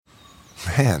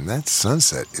Man, that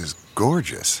sunset is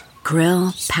gorgeous.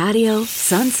 Grill, patio,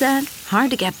 sunset.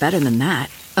 Hard to get better than that.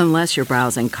 Unless you're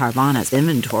browsing Carvana's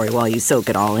inventory while you soak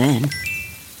it all in.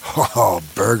 Oh,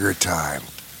 burger time.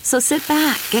 So sit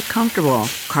back, get comfortable.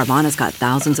 Carvana's got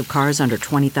thousands of cars under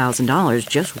 $20,000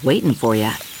 just waiting for you.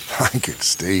 I could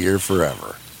stay here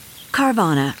forever.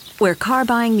 Carvana, where car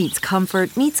buying meets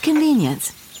comfort meets convenience.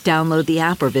 Download the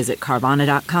app or visit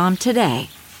Carvana.com today.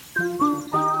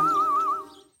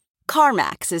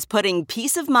 CarMax is putting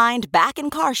peace of mind back in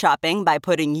car shopping by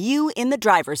putting you in the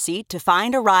driver's seat to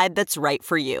find a ride that's right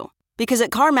for you. Because at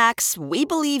CarMax, we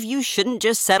believe you shouldn't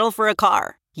just settle for a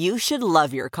car. You should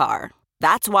love your car.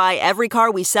 That's why every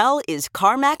car we sell is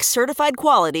CarMax certified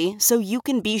quality, so you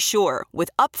can be sure with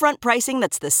upfront pricing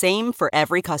that's the same for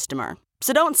every customer.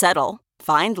 So don't settle.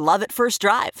 Find love at first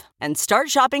drive and start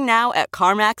shopping now at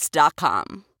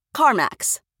CarMax.com.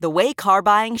 CarMax, the way car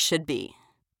buying should be.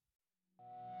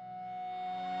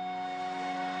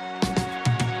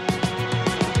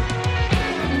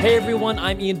 Hey everyone,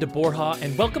 I'm Ian DeBorja,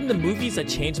 and welcome to Movies That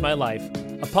Changed My Life,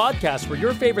 a podcast where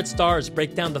your favorite stars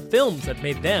break down the films that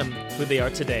made them who they are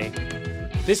today.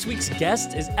 This week's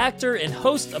guest is actor and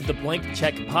host of the Blank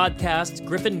Check podcast,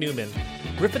 Griffin Newman.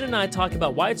 Griffin and I talk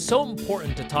about why it's so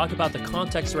important to talk about the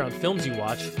context around films you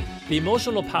watch, the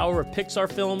emotional power of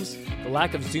Pixar films, the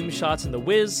lack of zoom shots in The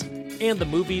Wiz, and the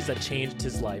movies that changed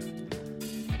his life.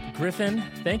 Griffin,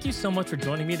 thank you so much for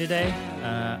joining me today.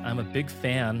 I'm a big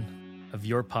fan of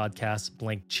your podcast,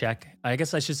 Blank Check. I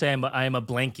guess I should say I am a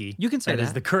blankie. You can say that.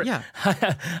 Is the correct. Yeah.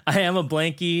 I am a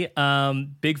blankie.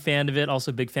 Big fan of it.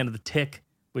 Also, big fan of The Tick,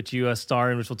 which you star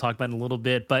in, which we'll talk about in a little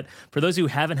bit. But for those who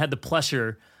haven't had the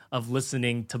pleasure of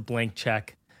listening to Blank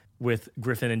Check with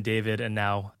Griffin and David, and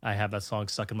now I have that song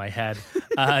stuck in my head.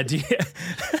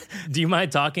 Do you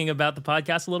mind talking about the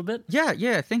podcast a little bit?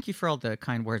 Yeah. Thank you for all the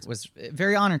kind words. Was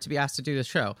very honored to be asked to do this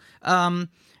show.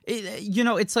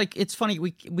 It's funny.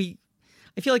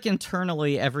 I feel like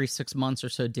internally every 6 months or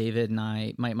so, David and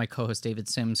I, my co-host David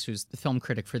Sims, who's the film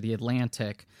critic for The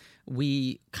Atlantic,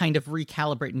 we kind of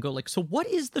recalibrate and go like, so what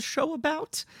is the show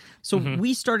about? So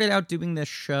we started out doing this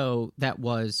show that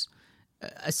was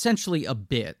essentially a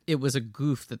bit. It was a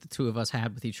goof that the two of us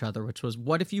had with each other, which was,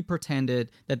 what if you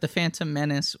pretended that The Phantom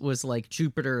Menace was like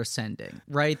Jupiter ascending,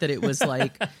 right? That it was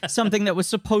like something that was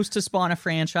supposed to spawn a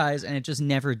franchise and it just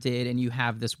never did, and you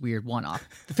have this weird one-off.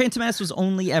 The Phantom Menace was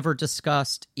only ever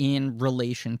discussed in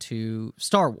relation to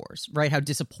Star Wars, right? How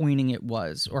disappointing it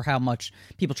was, or how much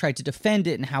people tried to defend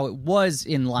it and how it was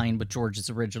in line with George's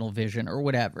original vision or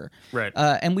whatever. Right.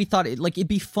 And we thought it'd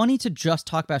be funny to just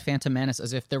talk about Phantom Menace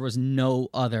as if there was no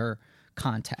other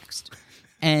context.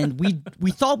 And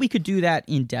we thought we could do that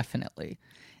indefinitely.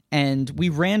 And we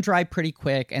ran dry pretty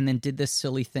quick and then did this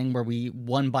silly thing where we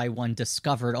one by one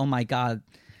discovered, oh my God,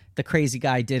 the crazy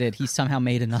guy did it. He somehow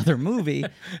made another movie,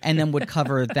 and then would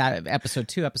cover that episode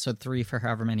 2, episode 3 for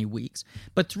however many weeks.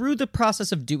 But through the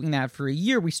process of doing that for a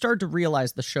year, we started to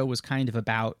realize the show was kind of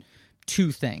about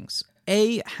two things.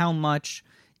 A, how much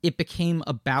it became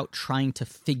about trying to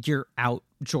figure out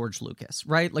George Lucas,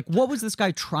 right? Like, what was this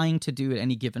guy trying to do at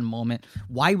any given moment?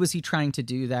 Why was he trying to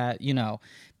do that?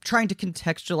 Trying to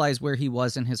contextualize where he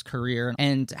was in his career,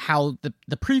 and how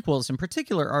the prequels in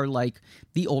particular are like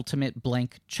the ultimate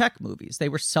blank check movies. They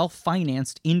were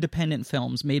self-financed independent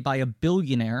films made by a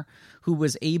billionaire who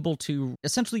was able to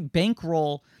essentially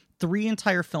bankroll 3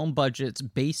 entire film budgets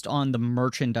based on the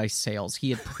merchandise sales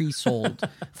he had pre-sold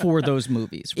for those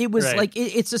movies. It was like,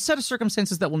 it's a set of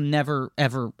circumstances that will never,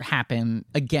 ever happen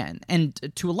again.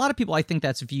 And to a lot of people, I think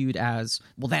that's viewed as,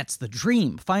 well, that's the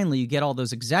dream. Finally, you get all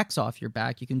those execs off your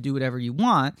back. You can do whatever you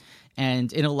want.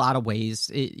 And in a lot of ways,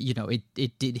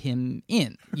 it did him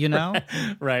in,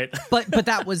 Right. But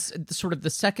that was sort of the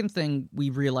second thing we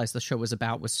realized the show was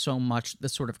about, was so much the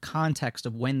sort of context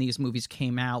of when these movies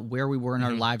came out, where we were in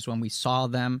our lives when we saw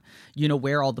them,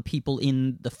 where all the people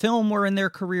in the film were in their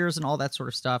careers and all that sort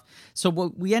of stuff. So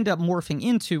what we ended up morphing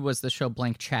into was the show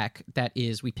Blank Check. That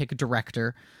is, we pick a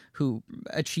director who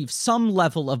achieves some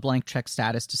level of blank check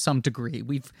status to some degree.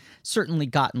 We've certainly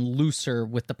gotten looser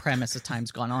with the premise as time's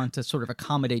gone on to sort of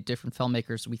accommodate different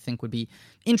filmmakers we think would be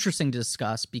interesting to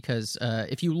discuss, because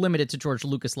if you limit it to George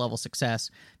Lucas level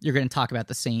success, you're going to talk about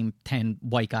the same 10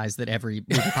 white guys that every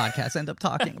movie podcast end up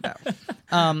talking about.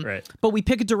 Right. But we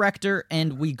pick a director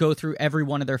and we go through every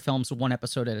one of their films one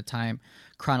episode at a time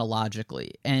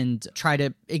chronologically and try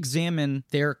to examine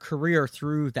their career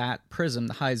through that prism,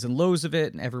 the highs and lows of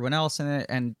it and everyone else in it.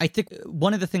 And I think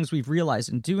one of the things we've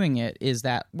realized in doing it is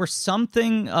that we're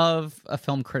something of a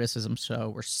film criticism show,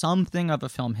 we're something of a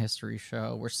film history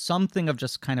show, we're something of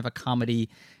just kind of a comedy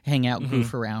hangout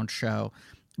goof around show.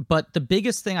 But the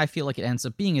biggest thing I feel like it ends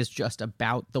up being is just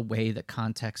about the way that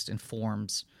context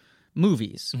informs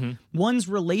movies. One's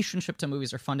relationship to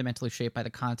movies are fundamentally shaped by the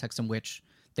context in which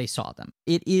they saw them.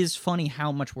 It is funny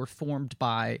how much we're formed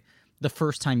by the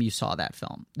first time you saw that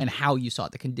film and how you saw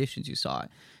it, the conditions you saw it.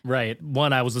 Right.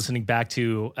 One I was listening back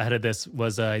to ahead of this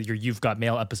was your You've Got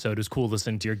Mail episode. It was cool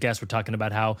listening to your guests. We're talking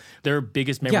about how their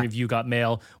biggest memory of You Got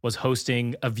Mail was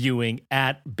hosting a viewing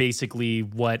at basically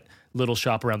what Little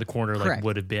Shop around the corner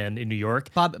would have been in New York.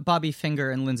 Bobby Finger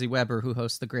and Lindsay Weber, who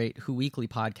host the great Who Weekly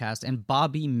podcast, and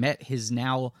Bobby met his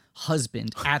now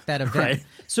husband at that event. Right.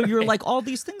 So you're like, all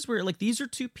these things where like these are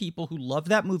two people who love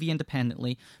that movie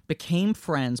independently, became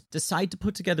friends, decide to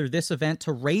put together this event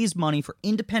to raise money for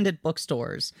independent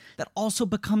bookstores that also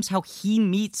becomes how he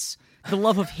meets the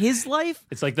love of his life.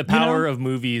 It's like the power of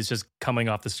movies just coming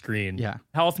off the screen. Yeah.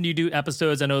 How often do you do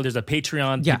episodes? I know there's a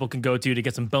Patreon people can go to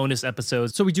get some bonus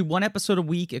episodes. So we do one episode a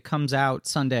week. It comes out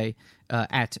Sunday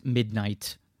at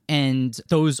midnight. And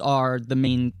those are the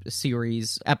main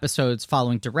series episodes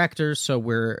following directors. So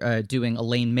we're doing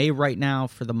Elaine May right now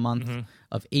for the month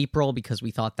of April because we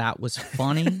thought that was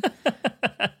funny.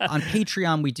 On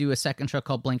Patreon, we do a second show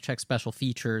called Blank Check Special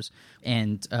Features,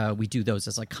 and we do those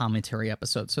as like commentary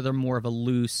episodes. So they're more of a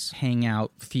loose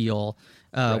hangout feel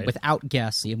without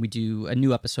guests, and we do a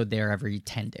new episode there every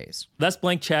 10 days. That's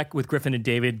Blank Check with Griffin and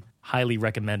David. Highly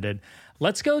recommended.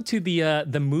 Let's go to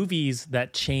the movies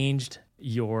that changed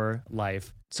your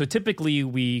life. So typically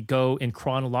we go in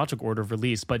chronological order of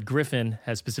release, but Griffin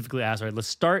has specifically asked, all right, let's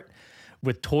start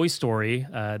with Toy Story,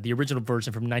 the original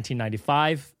version from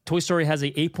 1995. Toy Story has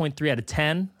a 8.3 out of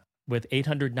 10 with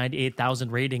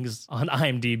 898,000 ratings on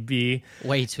IMDb.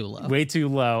 Way too low. Way too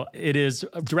low. It is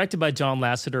directed by John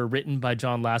Lasseter, written by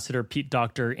John Lasseter, Pete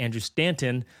Docter, Andrew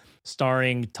Stanton,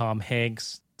 starring Tom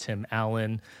Hanks, Tim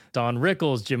Allen, Don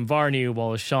Rickles, Jim Varney,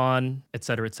 Wallace Shawn, et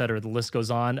cetera, et cetera. The list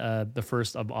goes on. The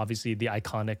first of obviously the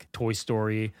iconic Toy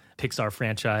Story Pixar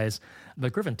franchise.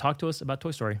 But Griffin, talk to us about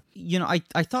Toy Story. You know,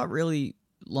 I thought really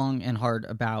long and hard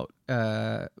about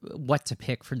what to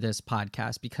pick for this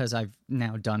podcast because I've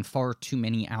now done far too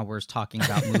many hours talking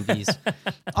about movies.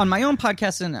 On my own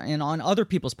podcast and on other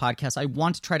people's podcasts, I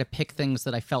want to try to pick things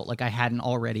that I felt like I hadn't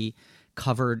already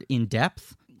covered in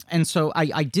depth. And so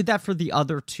I did that for the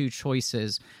other two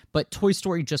choices, but Toy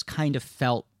Story just kind of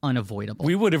felt unavoidable.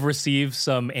 We would have received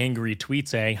some angry tweets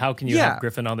saying, how can you have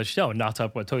Griffin on the show and not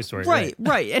talk about Toy Story? Right.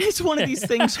 And it's one of these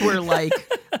things where, like,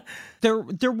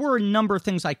 there were a number of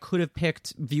things I could have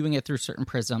picked viewing it through certain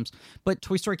prisms, but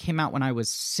Toy Story came out when I was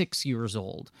 6 years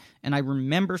old. And I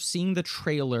remember seeing the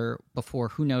trailer before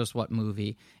who knows what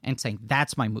movie and saying,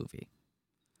 that's my movie.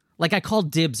 Like, I called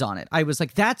dibs on it. I was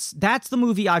like, that's the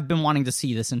movie I've been wanting to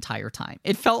see this entire time.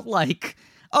 It felt like,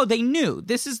 oh, they knew.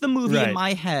 This is the movie in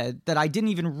my head that I didn't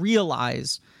even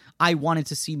realize I wanted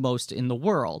to see most in the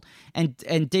world. And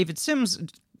David Sims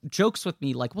jokes with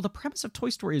me like, well, the premise of Toy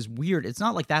Story is weird. It's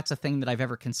not like that's a thing that I've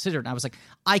ever considered. And I was like,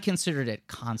 I considered it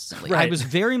constantly. Right. I was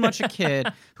very much a kid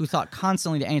who thought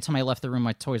constantly that anytime I left the room,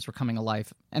 my toys were coming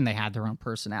alive and they had their own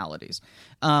personalities.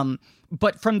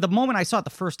 But from the moment I saw it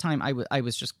the first time, I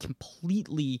was just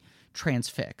completely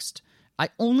transfixed. I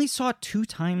only saw it 2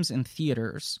 times in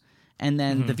theaters. And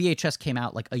then the VHS came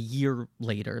out like a year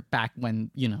later, back when,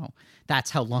 you know,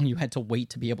 that's how long you had to wait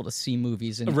to be able to see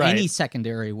movies in any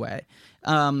secondary way.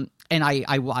 And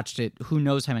I watched it who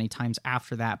knows how many times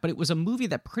after that. But it was a movie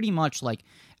that pretty much, like,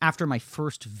 after my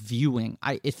first viewing,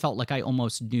 it felt like I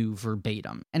almost knew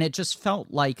verbatim. And it just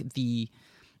felt like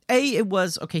it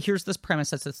was, okay, here's this premise.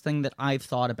 That's this thing that I've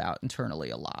thought about internally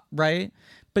a lot, right?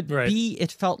 But B,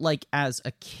 it felt like as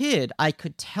a kid, I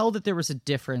could tell that there was a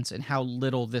difference in how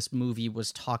little this movie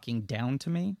was talking down to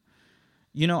me.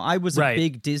 You know, I was a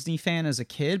big Disney fan as a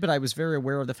kid, but I was very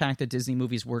aware of the fact that Disney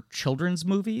movies were children's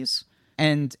movies.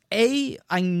 And I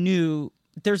knew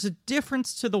there's a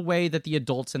difference to the way that the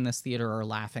adults in this theater are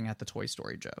laughing at the Toy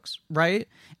Story jokes, right?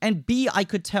 And B, I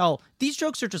could tell these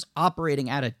jokes are just operating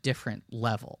at a different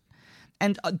level.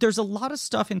 And there's a lot of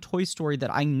stuff in Toy Story that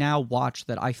I now watch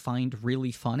that I find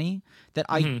really funny that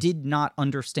I did not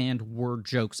understand were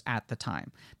jokes at the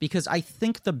time. Because I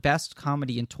think the best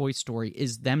comedy in Toy Story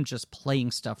is them just playing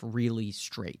stuff really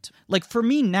straight. Like, for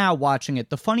me now watching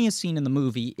it, the funniest scene in the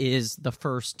movie is the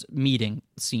first meeting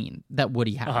scene that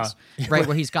Woody has, right?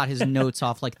 Where he's got his notes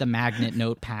off, like, the magnet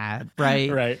notepad,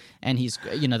 right? Right. And he's,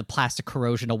 you know, the plastic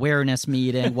corrosion awareness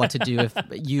meeting, what to do if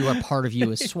a part of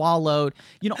you is swallowed,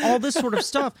 you know, all this sort of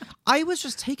stuff. I was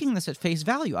just taking this at face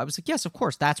value. I was like, yes, of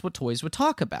course, that's what toys would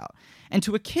talk about. And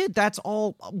to a kid, that's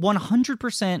all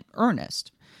 100%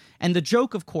 earnest. And the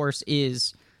joke, of course,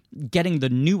 is getting the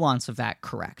nuance of that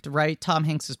correct, right? Tom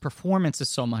Hanks's performance is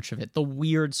so much of it. The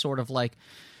weird sort of like,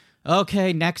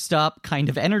 okay, next up kind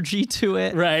of energy to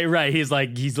it. Right. He's a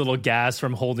little gas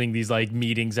from holding these like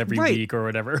meetings every week or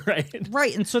whatever, right?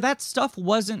 Right. And so that stuff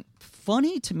wasn't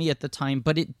funny to me at the time,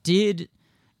 but it did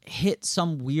hit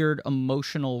some weird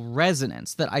emotional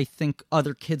resonance that I think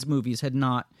other kids' movies had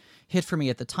not hit for me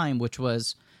at the time, which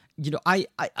was,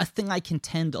 a thing I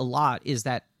contend a lot is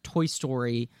that Toy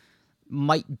Story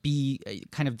might be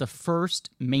kind of the first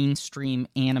mainstream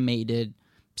animated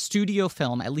studio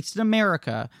film, at least in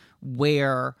America,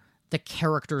 where the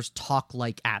characters talk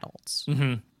like adults.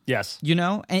 Mm-hmm. Yes.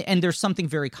 And there's something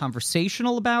very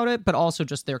conversational about it, but also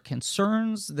just their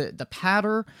concerns, the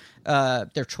patter,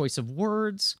 their choice of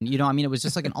words. It was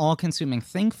just like an all-consuming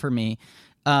thing for me.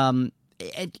 Even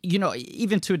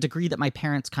to a degree that my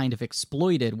parents kind of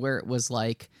exploited, where it was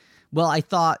like, well, I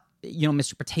thought,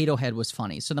 Mr. Potato Head was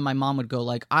funny. So then my mom would go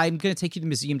like, I'm going to take you to the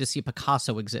museum to see a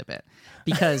Picasso exhibit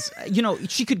because,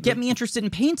 she could get me interested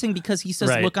in painting because he says,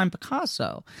 look, I'm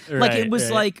Picasso. Like it was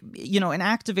like, an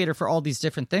activator for all these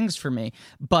different things for me.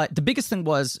 But the biggest thing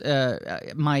was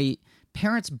my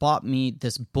parents bought me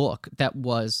this book that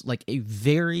was like a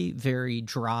very, very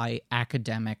dry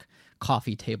academic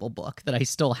coffee table book that I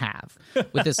still have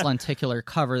with this lenticular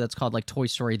cover that's called like Toy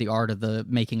Story, The Art of the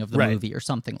Making of the Movie or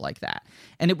something like that.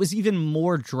 And it was even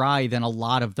more dry than a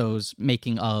lot of those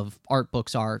making of art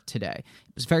books are today.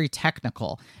 It was very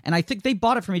technical. And I think they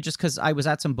bought it for me just because I was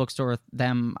at some bookstore with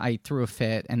them. I threw a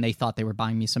fit and they thought they were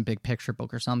buying me some big picture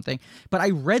book or something. But I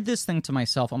read this thing to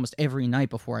myself almost every night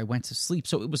before I went to sleep.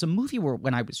 So it was a movie where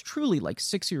when I was truly like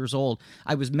 6 years old,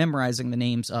 I was memorizing the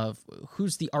names of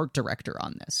who's the art director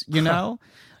on this, all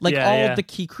of the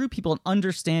key crew people and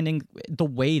understanding the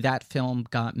way that film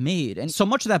got made. And so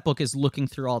much of that book is looking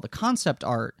through all the concept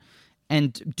art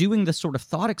and doing this sort of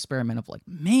thought experiment of like,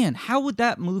 man, how would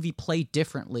that movie play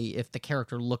differently if the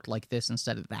character looked like this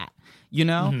instead of that?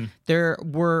 Mm-hmm. There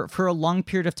were, for a long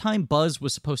period of time, Buzz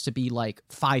was supposed to be like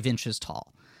 5 inches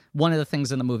tall. One of the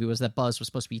things in the movie was that Buzz was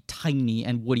supposed to be tiny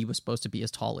and Woody was supposed to be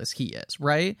as tall as he is,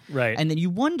 right? Right. And then you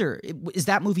wonder, is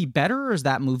that movie better or is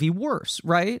that movie worse,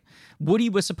 right? Woody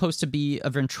was supposed to be a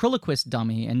ventriloquist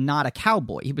dummy and not a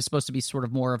cowboy. He was supposed to be sort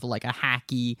of more of like a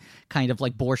hacky kind of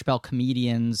like Borscht Bell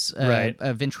comedians,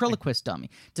 a ventriloquist dummy.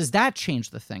 Does that change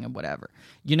the thing and whatever?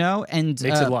 And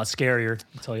makes it a lot scarier,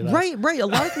 I'll tell you that. Right. A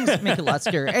lot of things make it a lot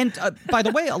scarier. And by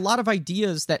the way, a lot of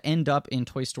ideas that end up in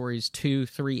Toy Stories 2,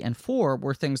 3, and 4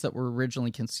 were things that were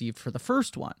originally conceived for the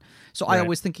first one. So I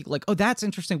always thinking like, oh, that's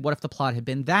interesting. What if the plot had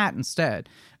been that instead?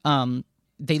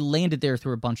 They landed there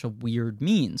through a bunch of weird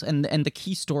means. And the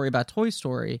key story about Toy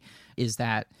Story is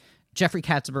that Jeffrey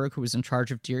Katzenberg, who was in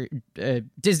charge of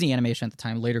Disney Animation at the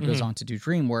time, later goes on to do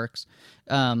DreamWorks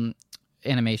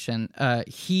Animation.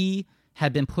 He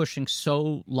had been pushing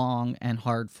so long and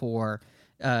hard for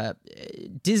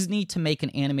Disney to make an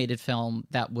animated film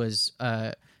that was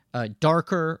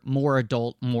darker, more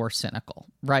adult, more cynical,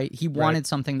 right? He wanted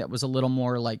something that was a little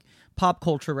more like pop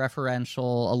culture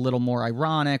referential, a little more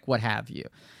ironic, what have you.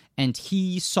 And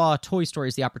he saw Toy Story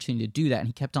as the opportunity to do that, and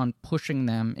he kept on pushing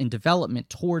them in development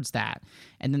towards that.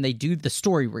 And then they do the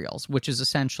story reels, which is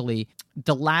essentially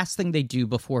the last thing they do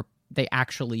before they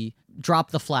actually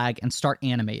drop the flag and start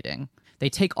animating. They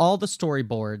take all the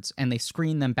storyboards and they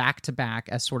screen them back to back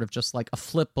as sort of just like a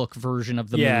flip book version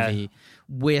of the movie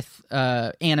with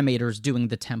animators doing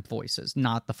the temp voices,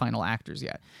 not the final actors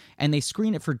yet. And they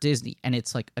screen it for Disney, and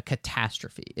it's like a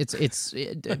catastrophe. It's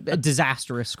a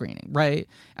disastrous screening, right?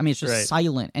 I mean, it's just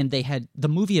silent. And the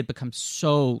movie had become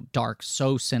so dark,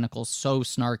 so cynical, so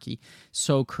snarky,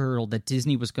 so curdled that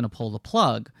Disney was going to pull the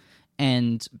plug.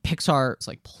 And Pixar is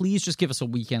like, please just give us a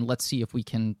weekend. Let's see if we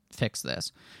can fix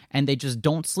this. And they just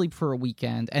don't sleep for a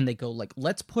weekend. And they go like,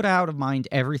 let's put out of mind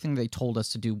everything they told us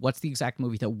to do. What's the exact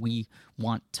movie that we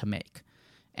want to make?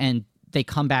 And they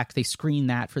come back, they screen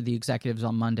that for the executives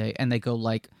on Monday. And they go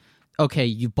like, okay,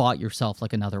 you bought yourself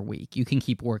like another week. You can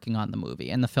keep working on the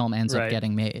movie. And the film ends up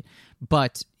getting made.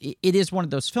 But it is one of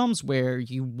those films where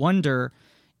you wonder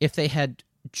if they had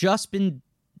just been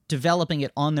developing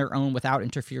it on their own without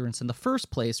interference in the first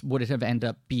place, would it have ended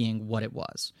up being what it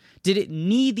was? Did it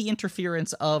need the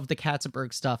interference of the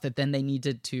Katzenberg stuff that then they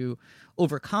needed to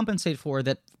overcompensate for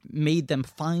that made them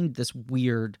find this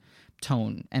weird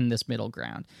tone and this middle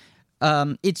ground?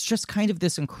 It's just kind of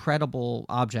this incredible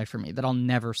object for me that I'll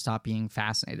never stop being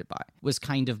fascinated by. It was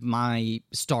kind of my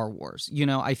Star Wars.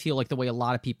 I feel like the way a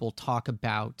lot of people talk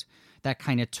about that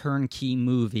kind of turnkey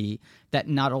movie that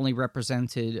not only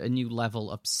represented a new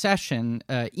level obsession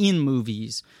in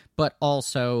movies, but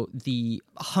also the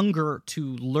hunger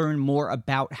to learn more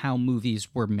about how movies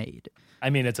were made. I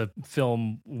mean, it's a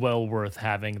film well worth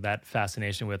having that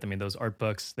fascination with. I mean, those art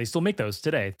books, they still make those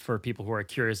today for people who are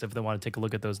curious if they want to take a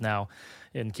look at those now,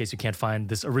 in case you can't find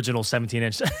this original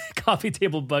 17-inch coffee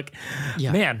table book.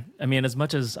 Yeah. Man, I mean, as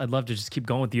much as I'd love to just keep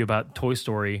going with you about Toy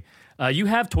Story, you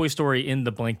have Toy Story in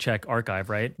the Blank Check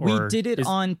archive, right? We did it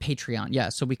on Patreon, yeah.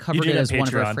 So we covered it as one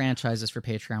of our franchises for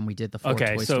Patreon. We did the 4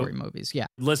 Toy Story movies, yeah.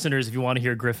 Listeners, if you want to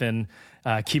hear Griffin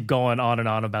keep going on and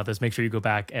on about this, make sure you go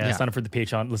back and sign up for the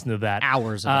Patreon, listen to that.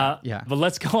 Hours of that, yeah. But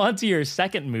let's go on to your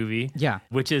second movie,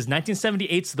 which is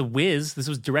 1978's The Wiz. This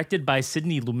was directed by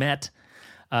Sidney Lumet,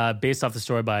 based off the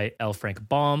story by L. Frank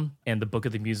Baum and the book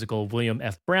of the musical William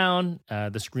F. Brown.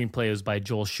 The screenplay was by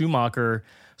Joel Schumacher,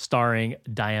 starring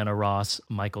Diana Ross,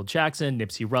 Michael Jackson,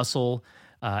 Nipsey Russell,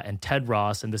 and Ted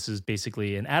Ross. And this is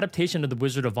basically an adaptation of The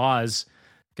Wizard of Oz,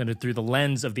 kind of through the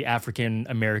lens of the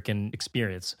African-American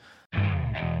experience.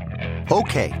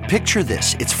 Okay, picture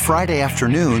this. It's Friday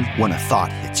afternoon when a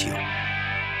thought hits you.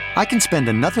 I can spend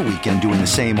another weekend doing the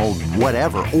same old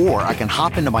whatever, or I can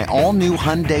hop into my all-new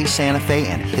Hyundai Santa Fe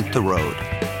and hit the road.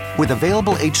 With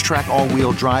available H-Track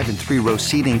all-wheel drive and 3-row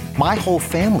seating, my whole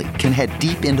family can head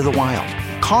deep into the wild.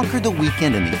 Conquer the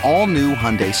weekend in the all-new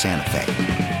Hyundai Santa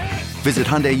Fe. Visit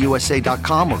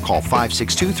HyundaiUSA.com or call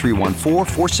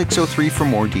 562-314-4603 for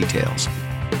more details.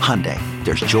 Hyundai,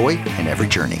 there's joy in every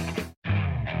journey.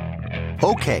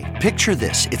 Okay, picture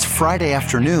this. It's Friday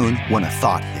afternoon when a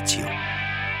thought hits you.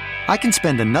 I can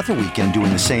spend another weekend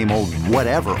doing the same old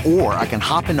whatever, or I can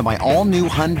hop into my all-new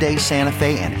Hyundai Santa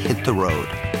Fe and hit the road.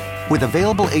 With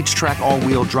available H-Track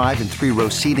all-wheel drive and 3-row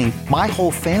seating, my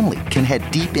whole family can head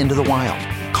deep into the wild.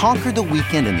 Conquer the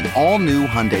weekend in the all-new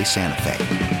Hyundai Santa Fe.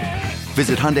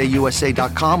 Visit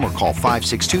HyundaiUSA.com or call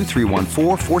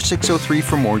 562-314-4603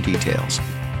 for more details.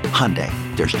 Hyundai,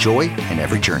 there's joy in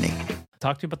every journey.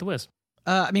 Talk to you about The Wiz.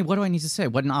 I mean, what do I need to say?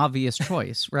 What an obvious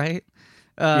choice, right?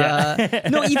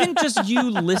 No, even just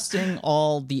you listing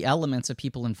all the elements of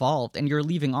people involved, and you're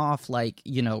leaving off, like,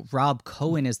 you know, Rob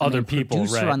Cohen is the main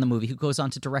producer on the movie, who goes on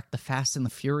to direct The Fast and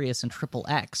the Furious and Triple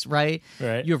X, right?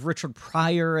 You have Richard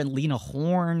Pryor and Lena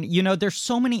Horne. You know, there's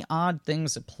so many odd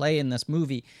things at play in this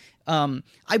movie.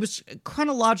 I was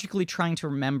chronologically trying to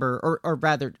remember, or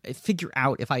rather figure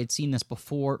out if I had seen this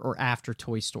before or after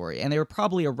Toy Story. And they were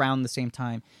probably around the same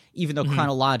time, even though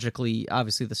chronologically,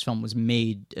 obviously, this film was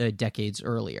made decades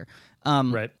earlier.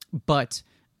 But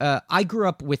I grew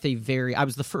up with I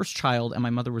was the first child, and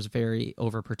my mother was very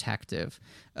overprotective,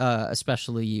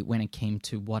 especially when it came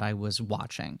to what I was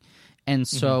watching. And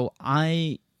so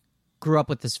I grew up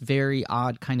with this very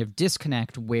odd kind of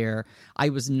disconnect where I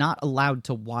was not allowed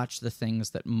to watch the things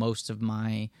that most of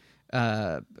my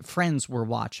friends were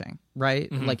watching,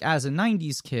 right? Like, as a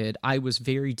 90s kid, I was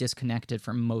very disconnected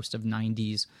from most of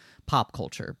 90s pop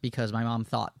culture because my mom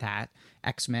thought that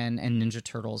X-Men and Ninja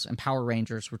Turtles and Power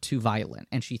Rangers were too violent,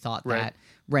 and she thought that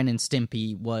Ren and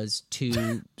Stimpy was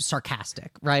too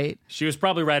sarcastic, right? She was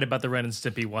probably right about the Ren and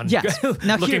Stimpy one. Yes.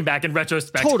 Now, looking back in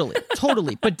retrospect.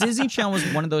 Totally. But Disney Channel was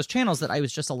one of those channels that I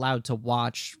was just allowed to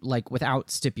watch, like, without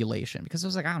stipulation, because I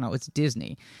was like, I don't know, it's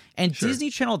Disney. And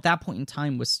Disney Channel at that point in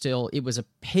time was it was a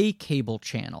pay cable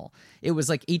channel. It was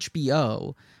like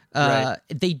HBO.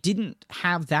 They didn't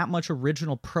have that much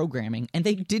original programming, and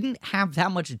they didn't have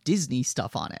that much Disney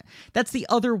stuff on it. That's the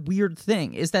other weird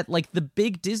thing, is that, like, the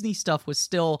big Disney stuff was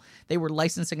still, they were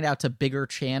licensing it out to bigger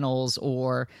channels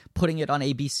or putting it on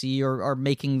ABC or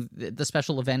making the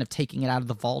special event of taking it out of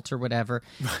the vault or whatever.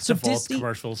 So Disney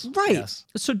commercials. Right. Yes.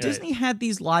 So Disney had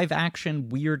these live action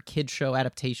weird kid show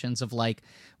adaptations of, like,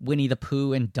 Winnie the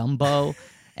Pooh and Dumbo.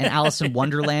 And Alice in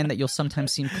Wonderland that you'll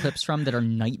sometimes see clips from that are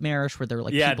nightmarish, where they're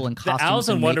like people in costumes. Alice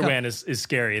in Wonderland is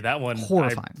scary. That one,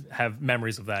 horrifying. I have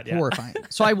memories of that. Yeah. Horrifying.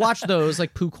 So I watched those,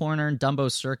 like Pooh Corner and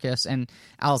Dumbo's Circus and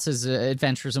Alice's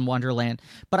Adventures in Wonderland.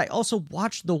 But I also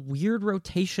watched the weird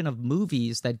rotation of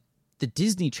movies that the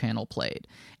Disney Channel played.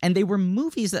 And they were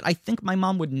movies that I think my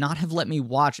mom would not have let me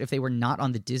watch if they were not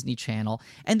on the Disney Channel.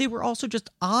 And they were also just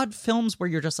odd films where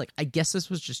you're just like, I guess this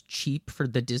was just cheap for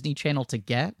the Disney Channel to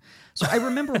get. So I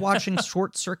remember watching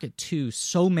Short Circuit 2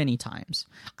 so many times.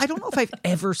 I don't know if I've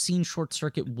ever seen Short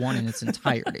Circuit 1 in its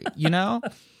entirety, you know?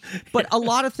 But a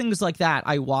lot of things like that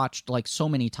I watched, like, so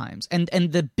many times. And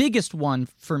the biggest one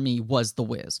for me was The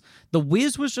Wiz. The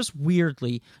Wiz was just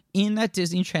weirdly in that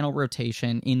Disney Channel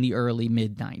rotation in the early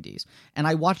mid-90s. And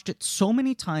I watched it so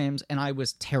many times, and I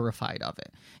was terrified of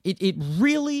it. It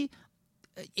really...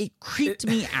 It creeped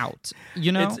me out,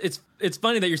 you know? it's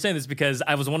funny that you're saying this because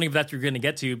I was wondering if that's what you're going to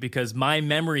get to, because my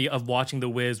memory of watching The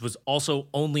Wiz was also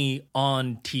only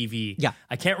on TV. Yeah.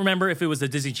 I can't remember if it was the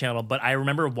Disney Channel, but I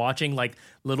remember watching like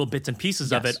little bits and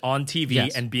pieces of it on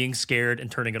TV and being scared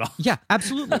and turning it off. Yeah,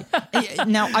 absolutely.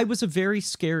 Now, I was a very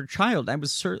scared child. I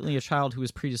was certainly a child who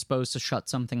was predisposed to shut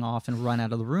something off and run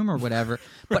out of the room or whatever.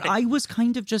 But I was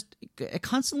kind of just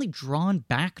constantly drawn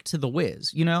back to The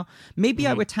Wiz, you know? Maybe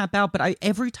I would tap out, but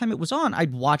every time it was on,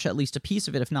 I'd watch at least a piece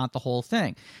of it, if not the whole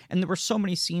thing. And there were so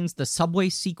many scenes, the subway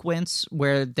sequence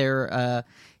where they're...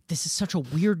 this is such a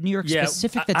weird New York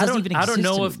specific that doesn't even exist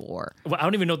anymore. I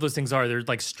don't even know what those things are. They're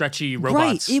like stretchy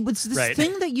robots. Right. It was this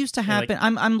thing that used to happen.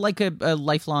 I'm like a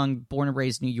lifelong born and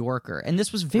raised New Yorker. And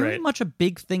this was very much a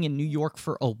big thing in New York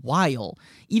for a while,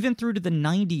 even through to the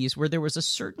 90s, where there was a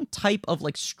certain type of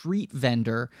like street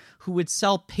vendor who would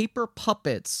sell paper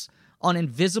puppets on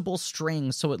invisible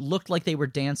strings so it looked like they were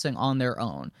dancing on their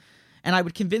own. And I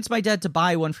would convince my dad to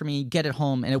buy one for me, get it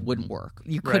home, and it wouldn't work.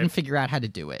 You couldn't figure out how to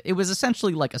do it. It was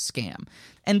essentially like a scam.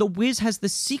 And The Wiz has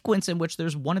this sequence in which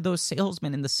there's one of those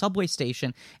salesmen in the subway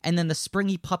station, and then the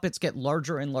springy puppets get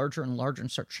larger and larger and larger and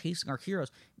start chasing our heroes.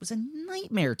 It was a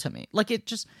nightmare to me. Like, it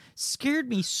just scared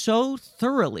me so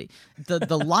thoroughly.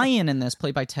 The lion in this,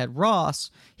 played by Ted Ross,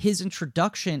 his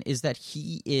introduction is that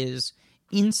he is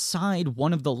inside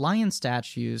one of the lion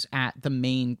statues at the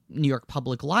main New York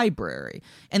Public Library.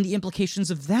 And the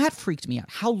implications of that freaked me out.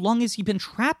 How long has he been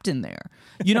trapped in there?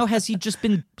 You know, has he just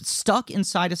been stuck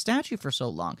inside a statue for so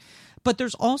long? But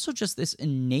there's also just this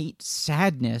innate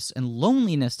sadness and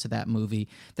loneliness to that movie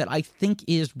that I think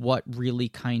is what really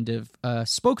kind of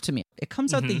spoke to me. It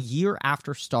comes out the year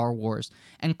after Star Wars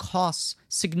and costs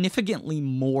significantly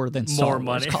more than Star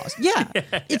Wars cost. Yeah.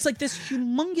 It's like this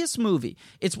humongous movie.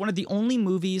 It's one of the only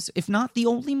movies, if not the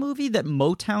only movie, that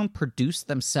Motown produced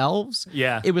themselves.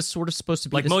 Yeah. It was sort of supposed to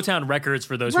be like Motown Records,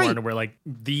 for those who aren't aware, like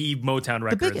the Motown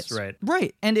Records. The biggest.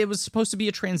 Right. And it was supposed to be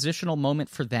a transitional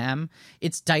moment for them.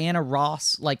 It's Diana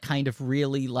Ross, like, kind of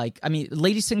really, like, I mean,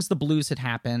 Lady Sings the Blues had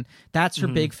happened. That's her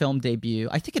big film debut.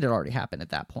 I think it had already happened at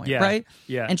that point, right?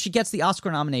 Yeah. And she gets the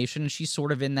Oscar nomination, and she's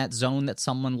sort of in that zone that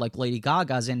someone like Lady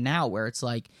Gaga's in now, where it's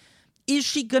like, is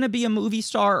she going to be a movie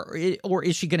star, or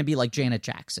is she going to be like Janet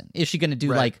Jackson? Is she going to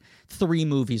do like 3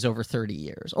 movies over 30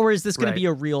 years? Or is this going to be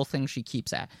a real thing she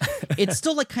keeps at? It's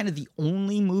still like kind of the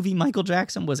only movie Michael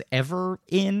Jackson was ever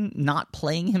in not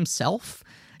playing himself.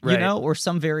 You know, or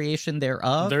some variation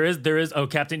thereof. There is. Oh,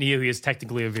 Captain EO, he is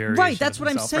technically a variation. Right, that's what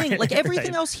himself, I'm saying. Like,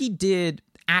 everything else he did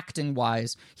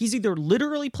acting-wise, he's either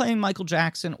literally playing Michael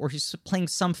Jackson or he's playing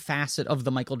some facet of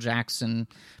the Michael Jackson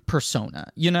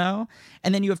persona, you know?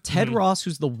 And then you have Ted Ross,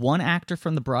 who's the one actor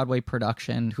from the Broadway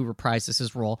production who reprises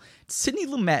his role. Sidney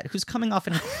Lumet, who's coming off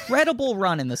an incredible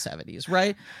run in the 70s,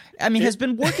 right? I mean, has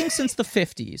been working since the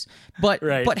 50s,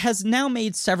 but has now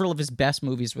made several of his best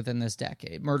movies within this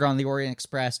decade. Murder on the Orient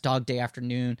Express, Dog Day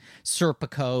Afternoon,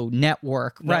 Serpico,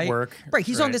 Network, right? Right,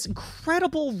 he's on this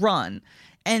incredible run.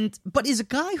 But is a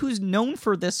guy who's known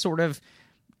for this sort of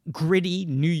gritty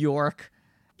New York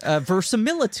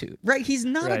verisimilitude, right? He's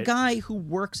not a guy who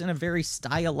works in a very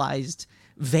stylized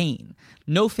vein.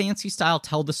 No fancy style,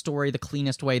 tell the story the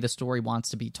cleanest way the story wants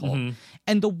to be told.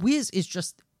 And The Wiz is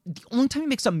just the only time he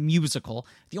makes a musical,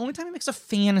 the only time he makes a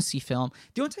fantasy film,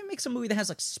 the only time he makes a movie that has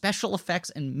like special effects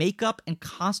and makeup and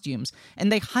costumes,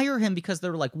 and they hire him because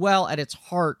they're like, well, at its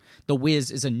heart, The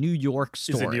Wiz is a New York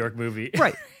story. It's a New York movie.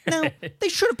 Right. Now, they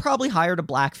should have probably hired a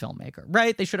black filmmaker,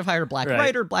 right? They should have hired a black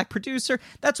writer, black producer.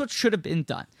 That's what should have been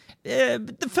done.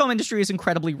 The film industry is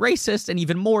incredibly racist, and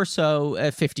even more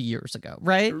so 50 years ago,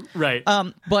 right? Right.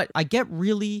 But I get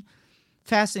really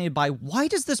fascinated by, why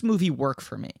does this movie work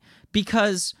for me?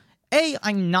 Because A,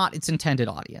 I'm not its intended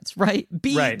audience, right?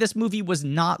 B, this movie was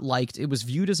not liked. It was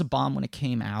viewed as a bomb when it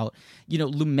came out. You know,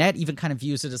 Lumet even kind of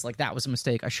views it as like, that was a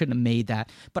mistake. I shouldn't have made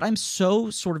that. But I'm so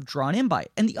sort of drawn in by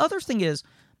it. And the other thing is,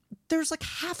 there's like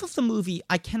half of the movie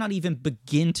I cannot even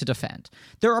begin to defend.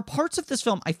 There are parts of this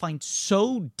film I find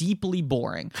so deeply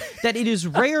boring that it is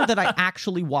rare that I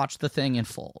actually watch the thing in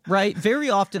full, right? Very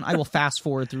often I will fast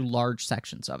forward through large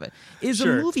sections of it. It is a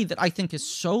movie that I think is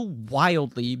so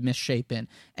wildly misshapen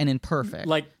and imperfect.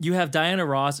 Like, you have Diana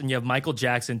Ross and you have Michael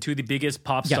Jackson, two of the biggest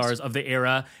pop stars of the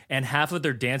era, and half of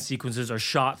their dance sequences are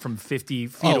shot from 50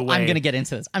 feet away. I'm going to get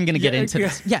into this.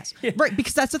 This. Yes. Right,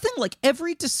 because that's the thing. Like,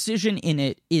 every decision in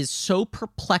it is so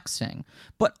perplexing,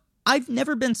 but I've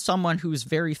never been someone who's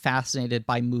very fascinated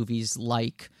by movies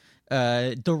like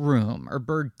The Room or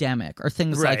Birdemic or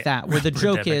things like that, where the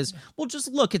joke is, well,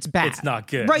 just look, it's bad. It's not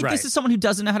good. Right? This is someone who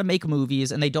doesn't know how to make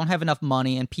movies, and they don't have enough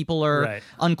money, and people are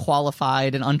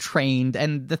unqualified and untrained,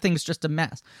 and the thing's just a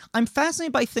mess. I'm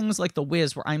fascinated by things like The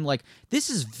Wiz, where I'm like, this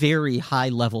is very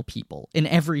high-level people in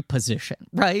every position,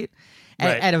 right?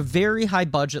 At a very high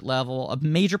budget level, a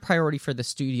major priority for the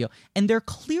studio, and they're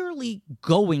clearly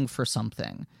going for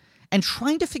something and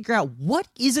trying to figure out what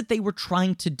is it they were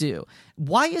trying to do.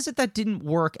 Why is it that didn't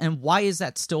work, and why is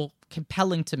that still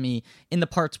compelling to me in the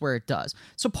parts where it does?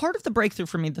 So part of the breakthrough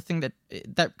for me, the thing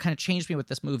that kind of changed me with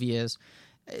this movie is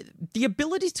the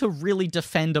ability to really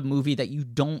defend a movie that you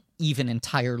don't even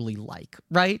entirely like,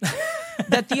 right?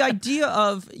 That the idea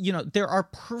of, there are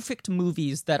perfect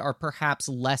movies that are perhaps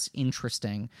less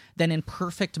interesting than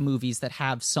imperfect movies that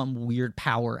have some weird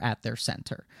power at their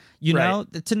center. You know,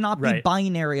 to not be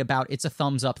binary about it's a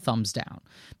thumbs up, thumbs down.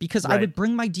 Because I would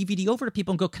bring my DVD over to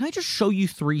people and go, can I just show you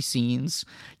 3 scenes?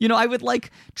 I would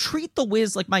treat The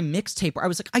Wiz like my mixtape where I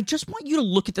was like, I just want you to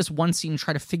look at this one scene and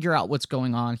try to figure out what's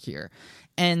going on here.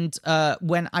 And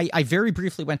when I very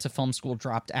briefly went to film school,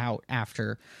 dropped out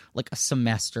after a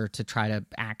semester to try to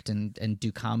act and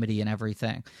do comedy and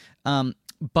everything.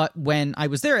 But when I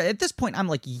was there, at this point,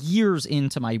 I'm years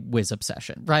into my Wiz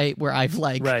obsession, right? Where I've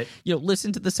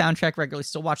listened to the soundtrack regularly,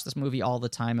 still watch this movie all the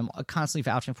time. I'm constantly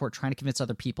vouching for it, trying to convince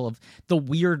other people of the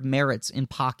weird merits in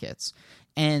pockets.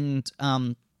 And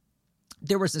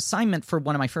there was an assignment for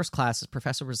one of my first classes.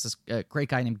 Professor was this great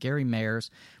guy named Gary Mayers,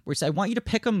 where he said, I want you to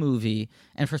pick a movie,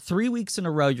 and for 3 weeks in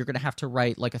a row, you're going to have to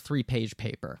write a 3-page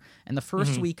paper. And the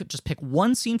first week, just pick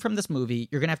one scene from this movie.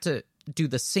 You're going to have to do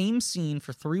the same scene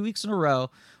for 3 weeks in a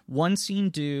row, one scene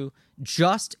due,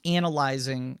 just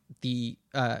analyzing the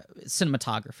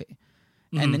cinematography.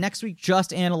 And the next week,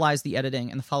 just analyze the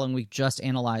editing, and the following week, just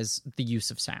analyze the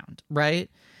use of sound, right?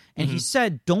 And he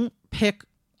said, don't pick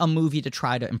a movie to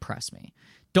try to impress me.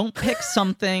 Don't pick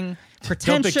something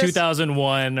pretentious. Don't pick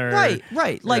 2001 or...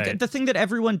 Right. The thing that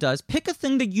everyone does. Pick a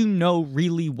thing that you know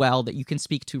really well that you can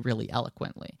speak to really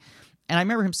eloquently. And I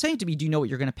remember him saying to me, do you know what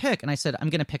you're going to pick? And I said, I'm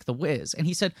going to pick The Wiz. And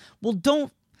he said, well,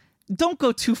 don't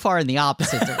go too far in the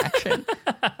opposite direction.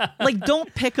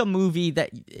 Don't pick a movie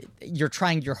that you're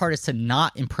trying your hardest to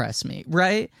not impress me,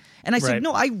 right? And I said,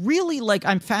 no, I really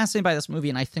I'm fascinated by this movie,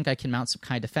 and I think I can mount some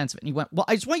kind of defense of it. And he went, well,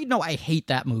 I just want you to know I hate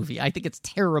that movie. I think it's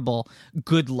terrible.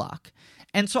 Good luck.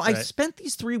 And so I spent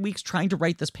these 3 weeks trying to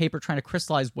write this paper, trying to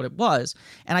crystallize what it was.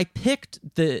 And I picked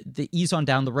the Ease on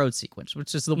Down the Road sequence,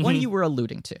 which is the one you were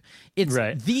alluding to. It's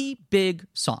the big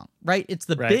song, right? It's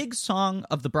the big song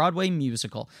of the Broadway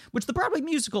musical, which the Broadway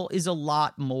musical is a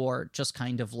lot more just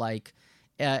kind of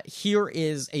here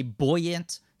is a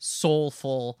buoyant,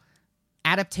 soulful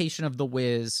adaptation of The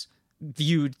Wiz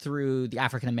viewed through the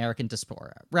African-American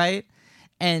diaspora, right?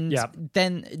 And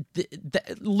then the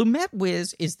Lumet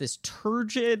Wiz is this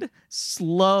turgid,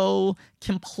 slow,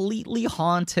 completely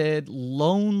haunted,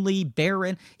 lonely,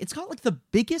 barren. It's got the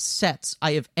biggest sets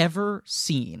I have ever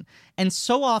seen. And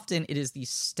so often it is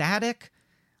these static,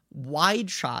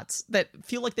 wide shots that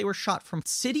feel like they were shot from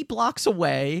city blocks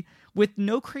away, with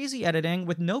no crazy editing,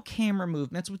 with no camera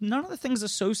movements, with none of the things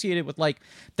associated with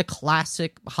the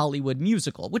classic Hollywood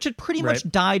musical, which had pretty much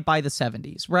died by the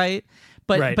 70s, right?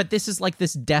 But this is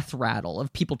this death rattle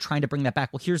of people trying to bring that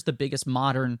back. Well, here's the biggest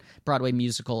modern Broadway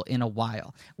musical in a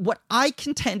while. What I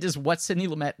contend is what Sidney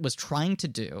Lumet was trying to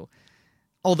do,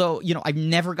 although, I've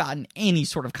never gotten any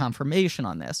sort of confirmation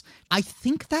on this. I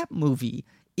think that movie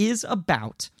is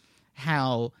about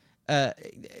how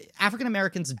African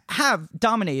Americans have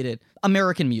dominated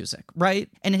American music, right?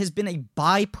 And it has been a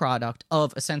byproduct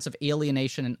of a sense of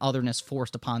alienation and otherness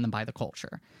forced upon them by the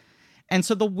culture. And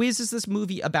so The Wiz is this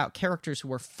movie about characters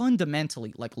who are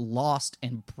fundamentally lost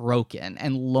and broken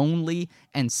and lonely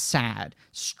and sad,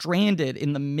 stranded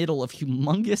in the middle of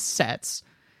humongous sets,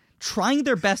 trying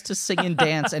their best to sing and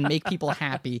dance and make people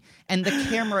happy, and the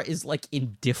camera is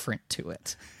indifferent to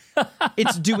it.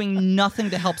 It's doing nothing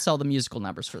to help sell the musical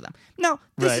numbers for them. Now,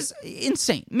 this is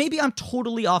insane. Maybe I'm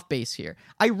totally off base here.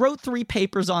 I wrote 3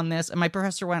 papers on this, and my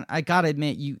professor went, I gotta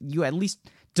admit, you at least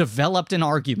developed an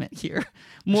argument here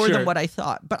more than what I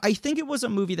thought. But I think it was a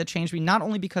movie that changed me, not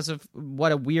only because of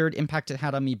what a weird impact it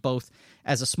had on me both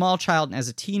as a small child and as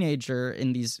a teenager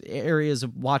in these areas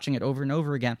of watching it over and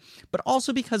over again, but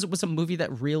also because it was a movie that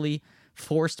really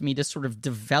forced me to sort of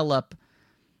develop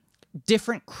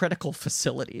different critical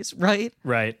facilities, right?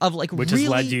 Right. Of which really, has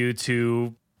led you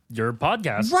to your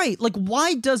podcast. Right.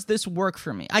 Why does this work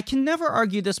for me? I can never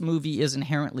argue this movie is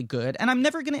inherently good, and I'm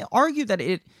never going to argue that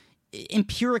it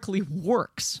empirically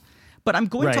works. But I'm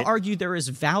going to Right. argue there is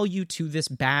value to this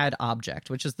bad object,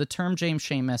 which is the term James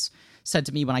Schamus said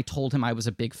to me when I told him I was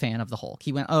a big fan of the Hulk.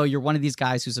 He went, "Oh, you're one of these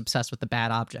guys who's obsessed with the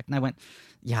bad object." And I went,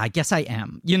 "Yeah, I guess I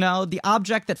am." You know, the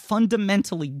object that